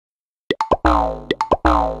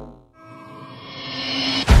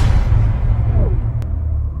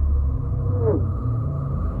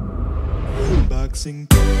Unboxing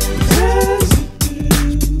Pez.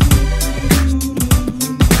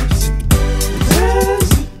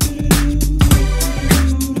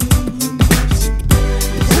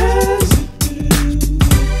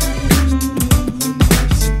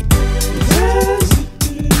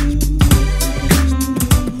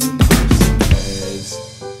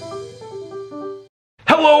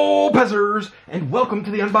 Hello, Pezzers, and welcome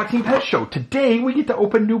to the Unboxing Pez Show. Today we get to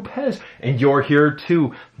open new Pez, and you're here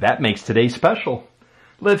too. That makes today special.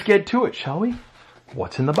 Let's get to it, shall we?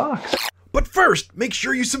 What's in the box? But first, make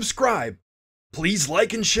sure you subscribe. Please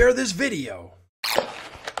like and share this video.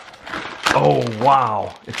 Oh,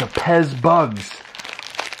 wow. It's a Pez Bugs.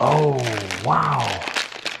 Oh, wow.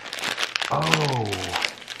 Oh.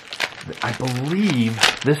 I believe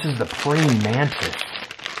this is the praying mantis.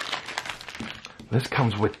 This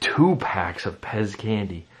comes with 2 packs of Pez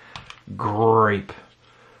candy. Grape.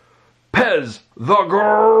 Pez, the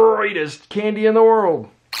greatest candy in the world.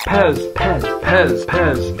 Pez, Pez, Pez,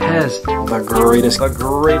 Pez, Pez, the greatest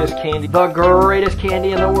candy, the greatest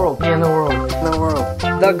candy in the world,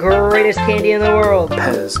 the greatest candy in the world.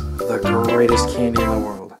 Pez, the greatest candy in the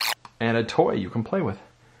world. And a toy you can play with.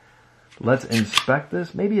 Let's inspect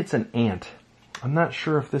this. Maybe it's an ant. I'm not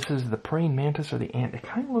sure if this is the praying mantis or the ant. It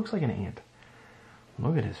kind of looks like an ant.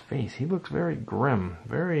 Look at his face. He looks very grim,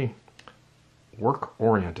 very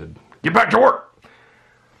work-oriented. Get back to work!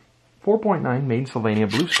 4.9 made in Slovenia,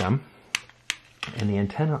 blue stem. And the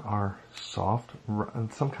antennae are soft,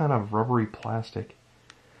 some kind of rubbery plastic.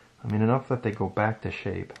 I mean, enough that they go back to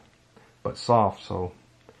shape, but soft so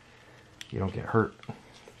you don't get hurt.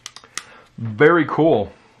 Very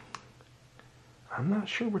cool. I'm not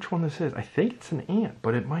sure which one this is. I think it's an ant,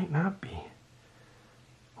 but it might not be.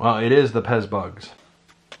 Well, it is the Pez Bugs.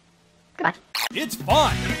 It's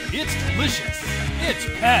fun, it's delicious, it's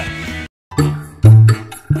Pez.